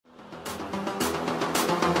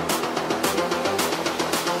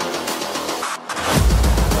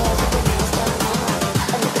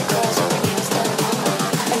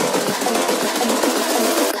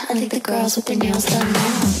girls with their nails done now.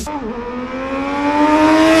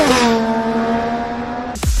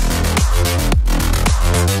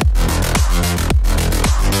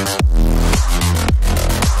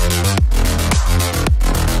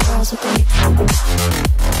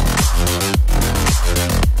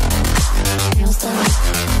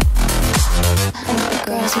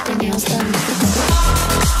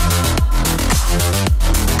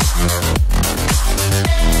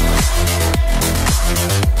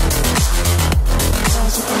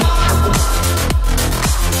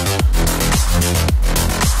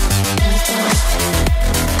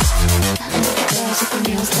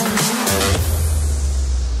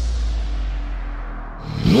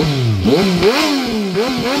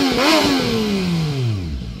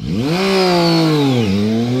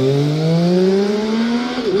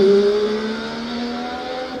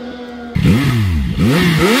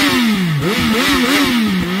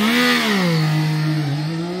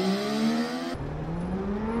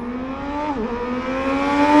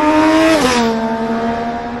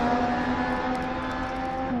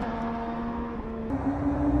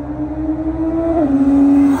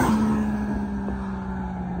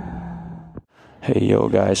 Hey yo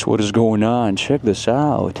guys, what is going on? Check this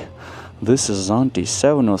out. This is ZONTES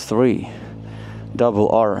 703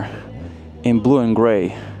 RR in blue and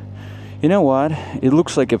gray. You know what? It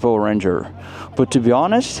looks like a Power Ranger, but to be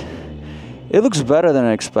honest, it looks better than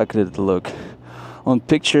I expected it to look. On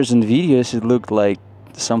pictures and videos it looked like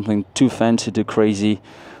something too fancy, too crazy.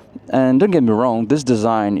 And don't get me wrong, this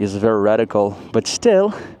design is very radical, but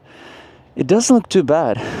still, it doesn't look too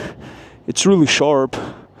bad. It's really sharp,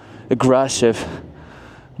 aggressive,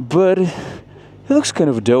 but it looks kind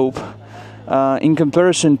of dope. In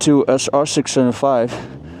comparison to SR675,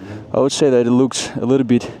 I would say that it looks a little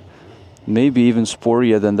bit, maybe even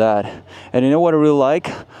sportier than that. And you know what I really like?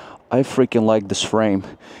 I freaking like this frame.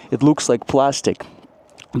 It looks like plastic,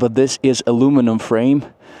 but this is aluminum frame,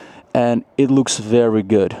 and it looks very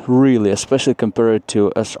good, really, especially compared to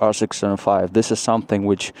SR675. This is something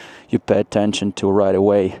which you pay attention to right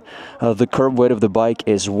away. The curb weight of the bike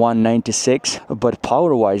is 196, but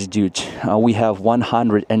power-wise, dude, we have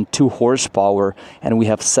 102 horsepower and we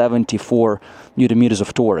have 74 Nm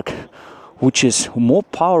of torque, which is more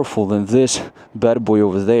powerful than this bad boy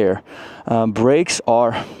over there. Brakes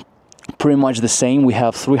are pretty much the same. We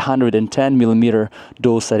have 310mm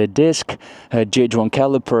dual-sided disc, J-Drone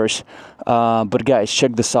calipers, but guys,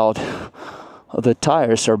 check this out. The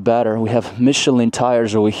tires are better. We have Michelin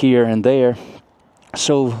tires over here and there.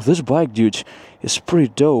 So this bike, dude, is pretty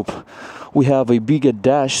dope. We have a bigger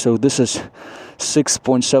dash, so this is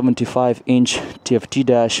 6.75-inch TFT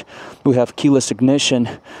dash. We have keyless ignition,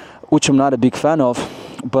 which I'm not a big fan of,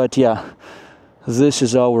 but yeah, this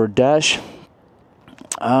is our dash.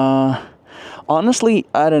 Honestly,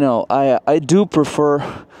 I don't know. I do prefer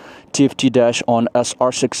TFT dash on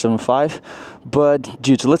SR675, but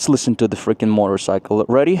dude, let's listen to the freaking motorcycle.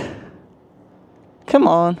 Ready? Come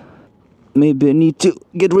on. Maybe I need to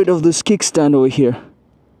get rid of this kickstand over here.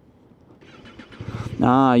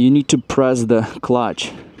 You need to press the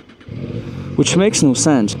clutch, which makes no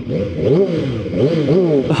sense.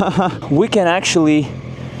 We can actually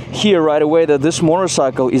hear right away that this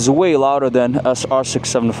motorcycle is way louder than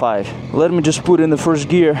SR675. Let me just put in the first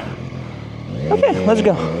gear. Okay, let's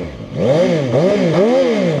go.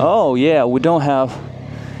 Oh yeah, we don't have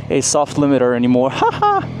a soft limiter anymore.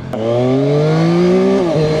 Haha.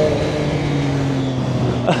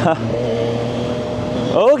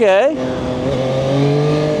 Okay.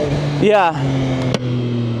 Yeah.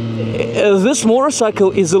 This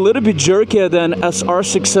motorcycle is a little bit jerkier than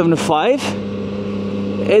SR675.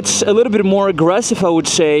 It's a little bit more aggressive, I would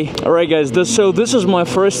say. Alright guys, so this is my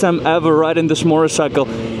first time ever riding this motorcycle.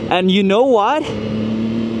 And you know what?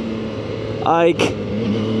 Like,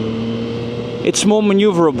 it's more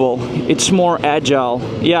maneuverable. It's more agile.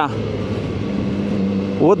 Yeah.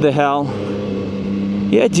 What the hell?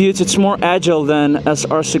 Yeah, dudes, it's more agile than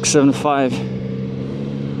SR675.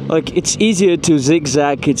 Like, it's easier to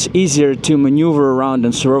zigzag, it's easier to maneuver around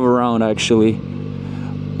and swerve around, actually.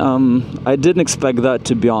 I didn't expect that,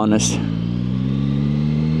 to be honest.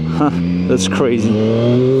 Huh, that's crazy.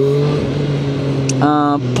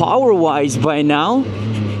 Power-wise, by now,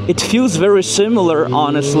 it feels very similar,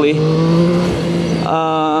 honestly.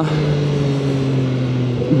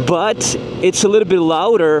 But it's a little bit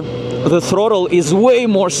louder. The throttle is way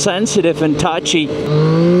more sensitive and touchy.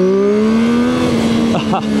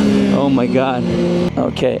 Oh my god.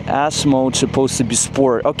 Okay, S mode supposed to be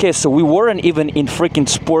sport. Okay, so we weren't even in freaking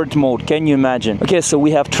sport mode, can you imagine? Okay, so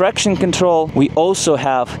we have traction control. We also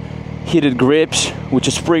have heated grips, which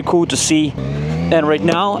is pretty cool to see. And right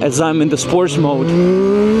now, as I'm in the sports mode,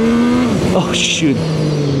 oh shoot,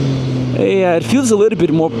 yeah, it feels a little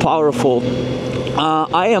bit more powerful.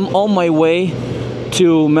 I am on my way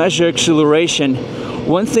to measure acceleration.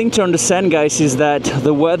 One thing to understand, guys, is that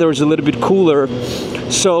the weather is a little bit cooler,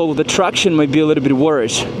 so the traction might be a little bit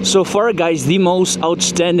worse. So far, guys, the most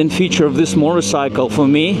outstanding feature of this motorcycle for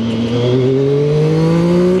me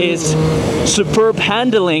is superb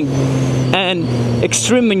handling and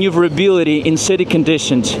extreme maneuverability in city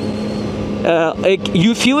conditions.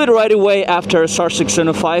 You feel it right away after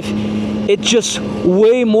SR675. It's just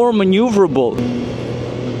way more maneuverable.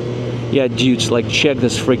 Yeah, dudes, like, check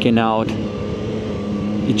this freaking out.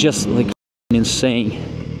 It's just like insane.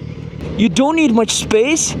 You don't need much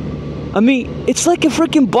space. I mean, it's like a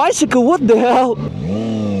freaking bicycle. What the hell?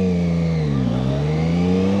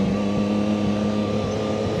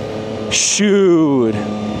 Shoot.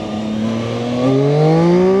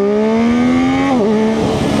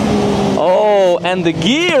 Oh, and the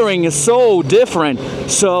gearing is so different.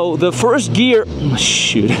 So the first gear,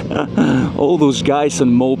 shoot, all those guys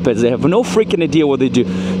on mopeds, they have no freaking idea what they do.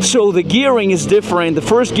 So the gearing is different. The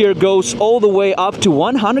first gear goes all the way up to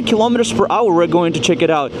 100 kilometers per hour. We're going to check it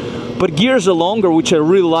out. But gears are longer, which I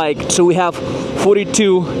really like. So we have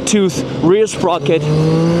 42 tooth rear sprocket.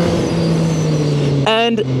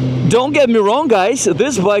 And don't get me wrong, guys,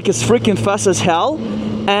 this bike is freaking fast as hell.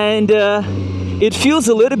 And it feels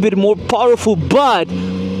a little bit more powerful, but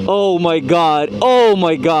oh my god,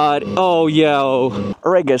 oh yeah.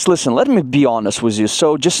 Alright guys, listen, let me be honest with you.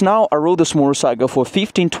 So just now I rode this motorcycle for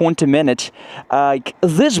 15-20 minutes.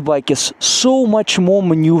 This bike is so much more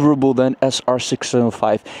maneuverable than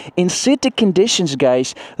SR675. In city conditions,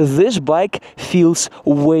 guys, this bike feels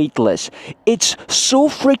weightless. It's so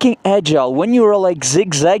freaking agile. When you're like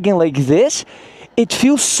zigzagging like this, it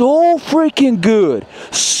feels so freaking good,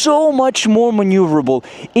 so much more maneuverable.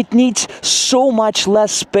 It needs so much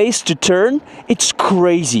less space to turn. It's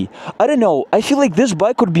crazy. I don't know, I feel like this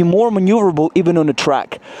bike would be more maneuverable even on a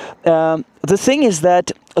track. The thing is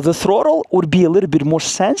that the throttle would be a little bit more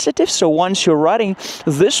sensitive, so once you're riding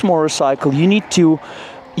this motorcycle, you need to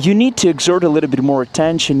exert a little bit more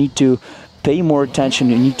attention, you need to pay more attention,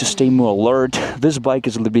 you need to stay more alert. This bike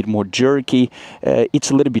is a little bit more jerky, it's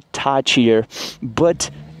a little bit touchier, but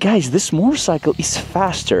guys, this motorcycle is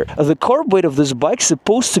faster. The carb weight of this bike is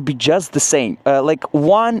supposed to be just the same, like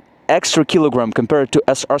 1 extra kilogram compared to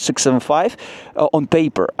SR675 on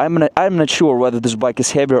paper. I'm not sure whether this bike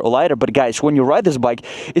is heavier or lighter, but guys, when you ride this bike,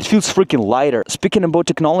 it feels freaking lighter. Speaking about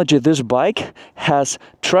technology, this bike has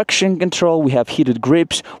traction control, we have heated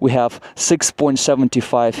grips, we have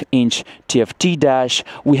 6.75-inch TFT dash,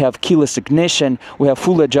 we have keyless ignition, we have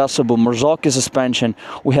full adjustable Marzocchi suspension,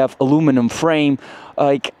 we have aluminum frame.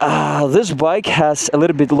 This bike has a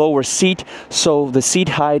little bit lower seat, so the seat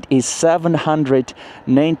height is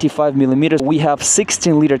 795 millimeters. We have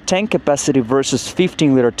 16-liter tank capacity versus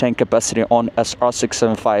 15-liter tank capacity on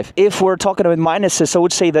SR675. If we're talking about minuses, I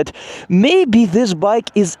would say that maybe this bike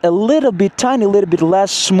is a little bit tiny, little bit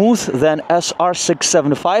less smooth than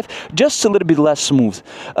SR675, just a little bit less smooth.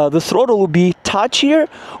 The throttle will be touchier,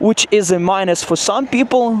 which is a minus for some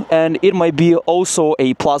people, and it might be also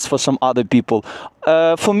a plus for some other people.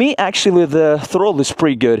 For me, actually, the throttle is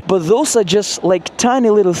pretty good, but those are just like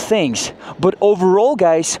tiny little things. But overall,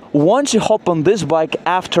 guys, once you hop on this bike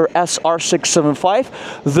after SR675,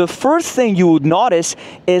 the first thing you would notice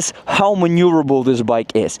is how maneuverable this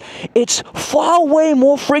bike is. It's far way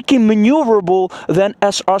more freaking maneuverable than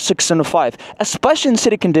SR675, especially in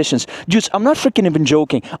city conditions. Dudes, I'm not freaking even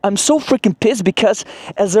joking. I'm so freaking pissed because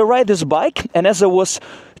as I ride this bike and as I was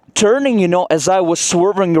turning, you know, as I was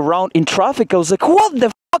swerving around in traffic, I was like, what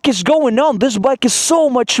the fuck is going on? This bike is so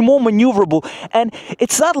much more maneuverable. And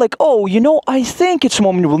it's not like, oh, you know, I think it's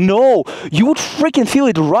more maneuverable. No, you would freaking feel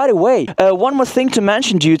it right away. One more thing to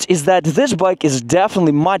mention, dudes, is that this bike is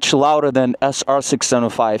definitely much louder than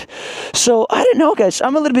SR675. So, I don't know, guys.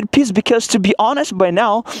 I'm a little bit pissed because, to be honest, by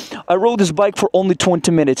now, I rode this bike for only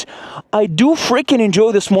 20 minutes. I do freaking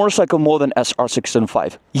enjoy this motorcycle more than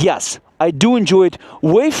SR675. Yes, I do enjoy it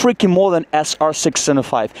way freaking more than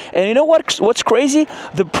SR675. And you know what's crazy?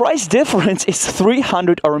 The price difference is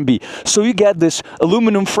 300 RMB. So you get this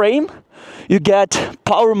aluminum frame, you get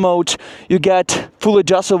power mode, you get full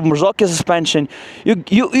adjustable Marzocchi suspension,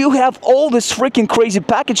 you have all this freaking crazy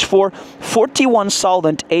package for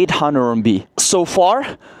 41,800 RMB. So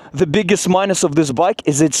far, the biggest minus of this bike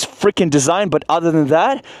is its freaking design, but other than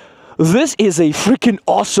that, this is a freaking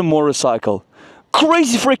awesome motorcycle.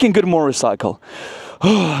 Crazy freaking good motorcycle.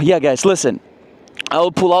 Yeah, guys, listen.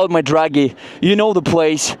 I'll pull out my draggy, you know the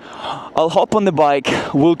place. I'll hop on the bike,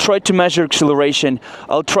 we'll try to measure acceleration,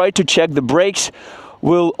 I'll try to check the brakes,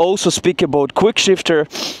 we'll also speak about quick shifter.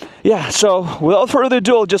 Yeah, so without further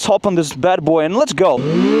ado, I'll just hop on this bad boy and let's go.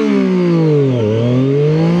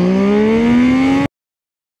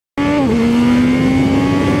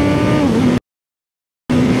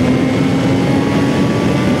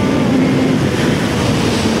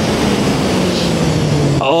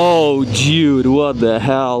 Oh, dude, what the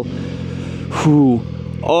hell? Whew.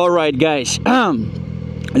 Alright, guys.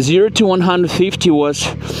 0 to 150 was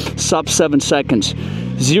sub 7 seconds.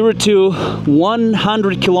 0 to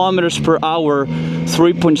 100 kilometers per hour,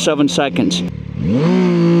 3.7 seconds.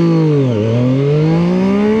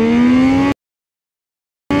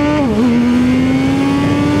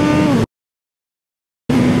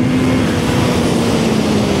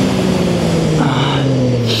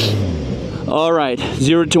 Alright,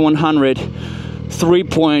 0 to 100,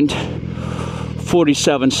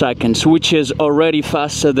 3.47 seconds, which is already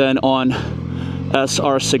faster than on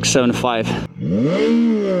SR675.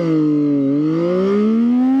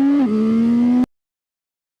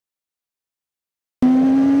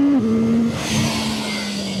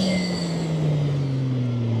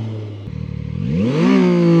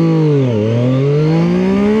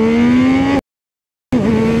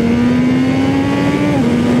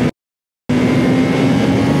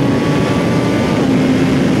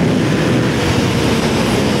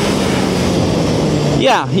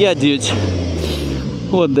 Yeah, dudes.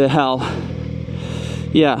 What the hell?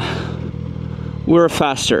 Yeah, we're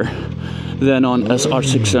faster than on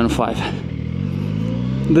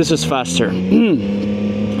SR675. This is faster.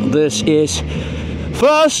 This is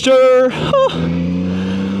faster.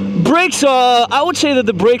 Brakes are, I would say that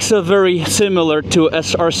the brakes are very similar to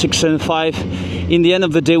SR675. In the end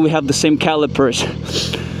of the day, we have the same calipers.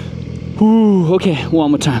 Ooh, okay, one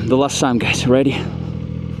more time. The last time, guys. Ready?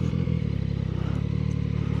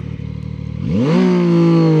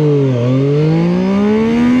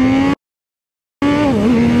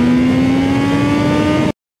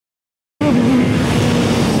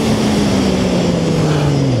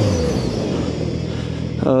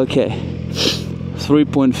 Okay,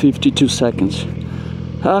 3.52 seconds.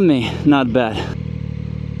 I mean, not bad.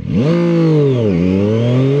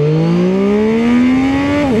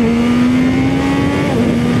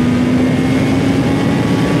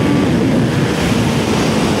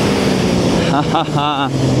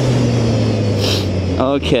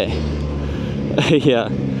 Okay. Yeah,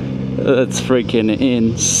 that's freaking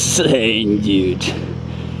insane, dude.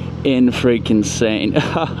 Freaking insane.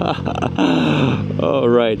 All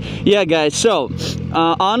right, yeah, guys. So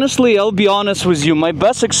honestly, I'll be honest with you, my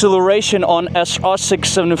best acceleration on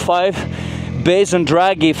SR675 based on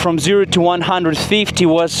draggy from 0 to 150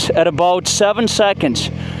 was at about 7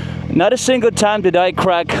 seconds. Not a single time did I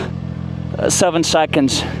crack 7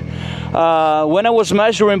 seconds. When I was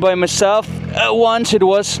measuring by myself, once it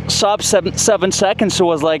was sub 7 seconds, so it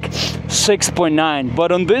was like 6.9.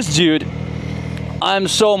 But on this dude, I'm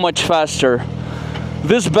so much faster.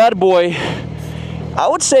 This bad boy, I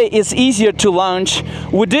would say it's easier to launch.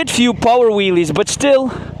 We did few power wheelies, but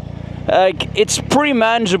still, it's pretty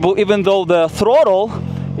manageable, even though the throttle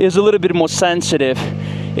is a little bit more sensitive.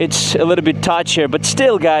 It's a little bit touchier, but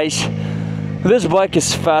still, guys, this bike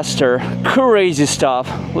is faster. Crazy stuff.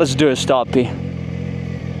 Let's do a stoppie.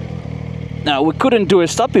 Now, we couldn't do a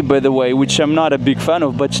stoppie, by the way, which I'm not a big fan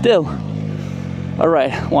of, but still.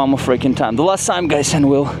 Alright, one more freaking time. The last time, guys, and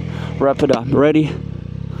we'll wrap it up. Ready?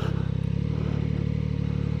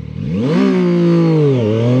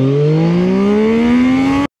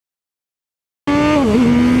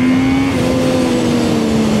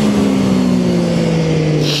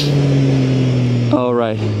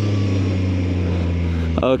 Alright.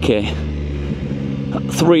 Okay.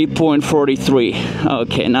 3.43.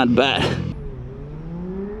 Okay, not bad.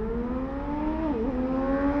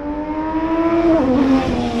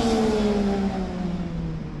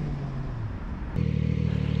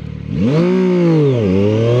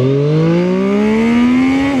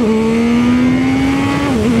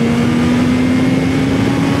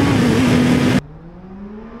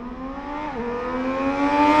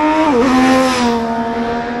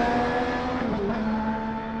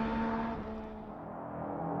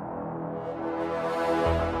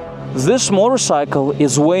 This motorcycle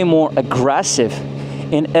is way more aggressive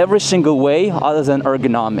in every single way other than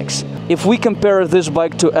ergonomics. If we compare this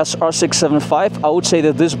bike to SR675, I would say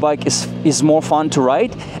that this bike is more fun to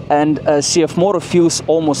ride, and CF Moto feels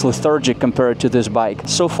almost lethargic compared to this bike.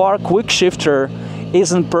 So far, quick shifter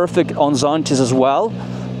isn't perfect on ZONTES as well,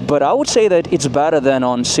 but I would say that it's better than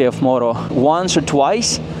on CF Moto. Once or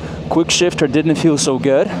twice, quick shifter didn't feel so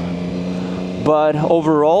good, but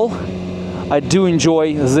overall, I do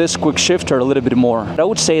enjoy this quick shifter a little bit more. I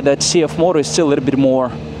would say that CF Moto is still a little bit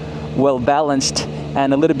more well-balanced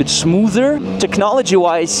and a little bit smoother.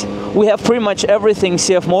 Technology-wise, we have pretty much everything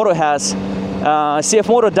CF Moto has. CF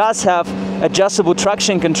Moto does have adjustable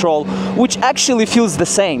traction control, which actually feels the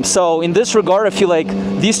same. So in this regard, I feel like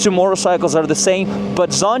these two motorcycles are the same,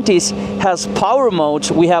 but ZONTES has power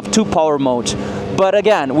modes. We have two power modes. But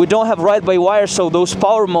again, we don't have ride-by-wire, so those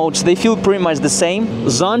power modes, they feel pretty much the same.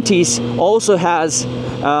 ZONTES also has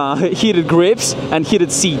heated grips and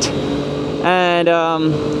heated seat. And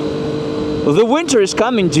the winter is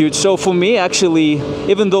coming, dude, so for me, actually,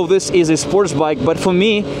 even though this is a sports bike, but for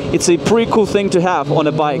me, it's a pretty cool thing to have on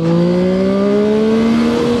a bike.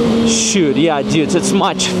 Shoot, yeah, dude, it's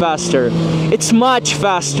much faster. It's much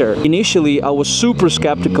faster. Initially, I was super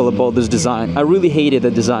skeptical about this design. I really hated the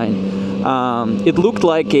design. It looked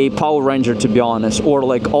like a Power Ranger, to be honest, or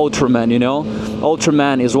like Ultraman, you know?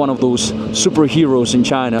 Ultraman is one of those superheroes in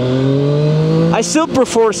China. I still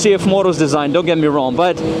prefer CF Moto's design, don't get me wrong,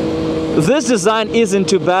 but this design isn't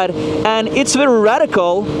too bad, and it's very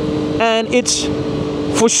radical, and it's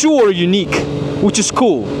for sure unique, which is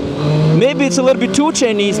cool. Maybe it's a little bit too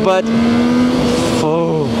Chinese, but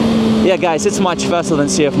oh yeah, guys, it's much faster than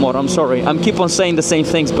CF Moto. I'm sorry, I'm keep on saying the same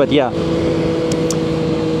things, but yeah,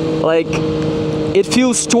 like it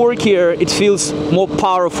feels torquier, it feels more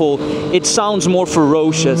powerful, it sounds more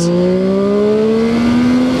ferocious.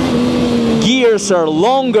 Gears are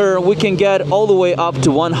longer, we can get all the way up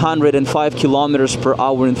to 105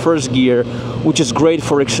 km/h in first gear, which is great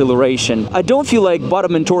for acceleration. I don't feel like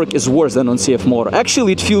bottom end torque is worse than on CF Moto.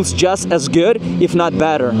 Actually, it feels just as good, if not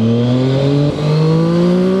better.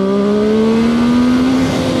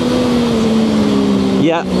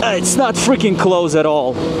 Yeah, it's not freaking close at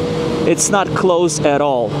all. It's not close at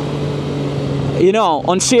all. You know,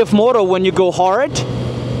 on CF Moto, when you go hard,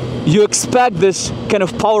 you expect this kind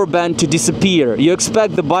of power band to disappear. You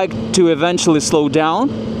expect the bike to eventually slow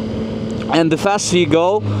down, and the faster you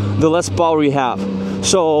go, the less power you have.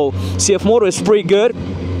 So CF Moto is pretty good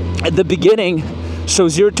at the beginning, so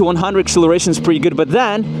 0 to 100 acceleration is pretty good, but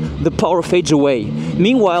then the power fades away.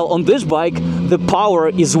 Meanwhile, on this bike, the power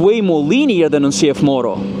is way more linear than on CF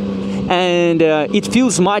Moto, and it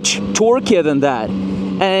feels much torquier than that.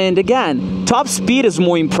 And again, top speed is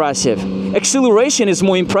more impressive. Acceleration is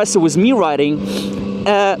more impressive with me riding.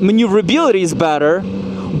 Maneuverability is better.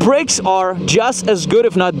 Brakes are just as good,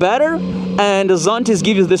 if not better. And the ZONTES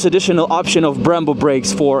gives you this additional option of Brembo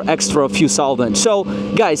brakes for extra few thousand. So,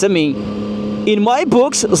 guys, I mean, in my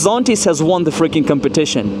books, ZONTES has won the freaking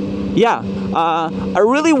competition. Yeah, I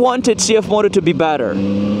really wanted CF Moto to be better.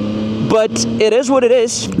 But it is what it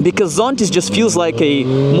is, because ZONTES just feels like a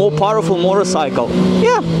more powerful motorcycle.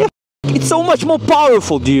 Yeah, it's so much more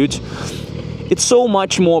powerful, dude. It's so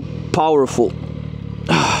much more powerful.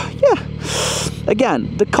 Yeah.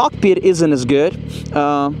 Again, the cockpit isn't as good.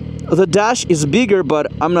 The dash is bigger, but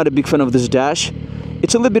I'm not a big fan of this dash.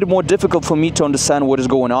 It's a little bit more difficult for me to understand what is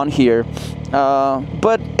going on here.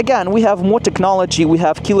 But again, we have more technology, we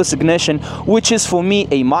have keyless ignition, which is for me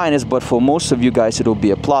a minus, but for most of you guys it will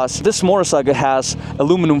be a plus. This motorcycle has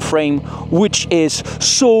aluminum frame, which is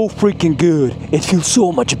so freaking good. It feels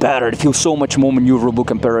so much better, it feels so much more maneuverable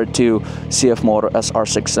compared to CF Moto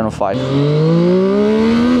SR605.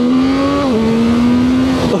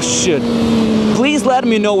 Oh shit. Please let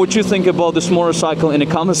me know what you think about this motorcycle in the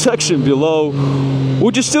comment section below.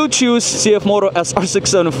 Would you still choose CF Moto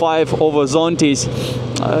SR675 over ZONTES?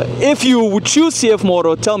 If you would choose CF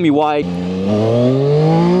Moto, tell me why.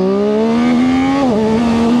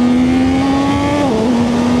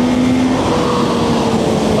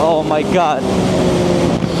 Oh my god.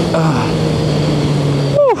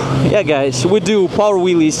 Yeah, guys, we do power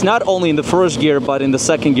wheelies not only in the first gear, but in the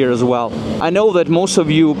second gear as well. I know that most of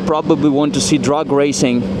you probably want to see drag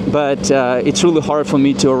racing, but it's really hard for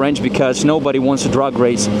me to arrange because nobody wants to drag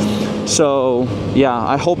race. So, yeah,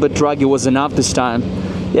 I hope that draggy was enough this time.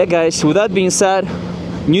 Yeah, guys, with that being said,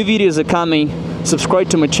 new videos are coming. Subscribe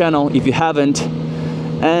to my channel if you haven't.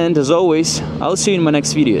 And as always, I'll see you in my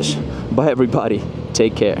next videos. Bye, everybody.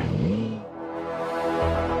 Take care.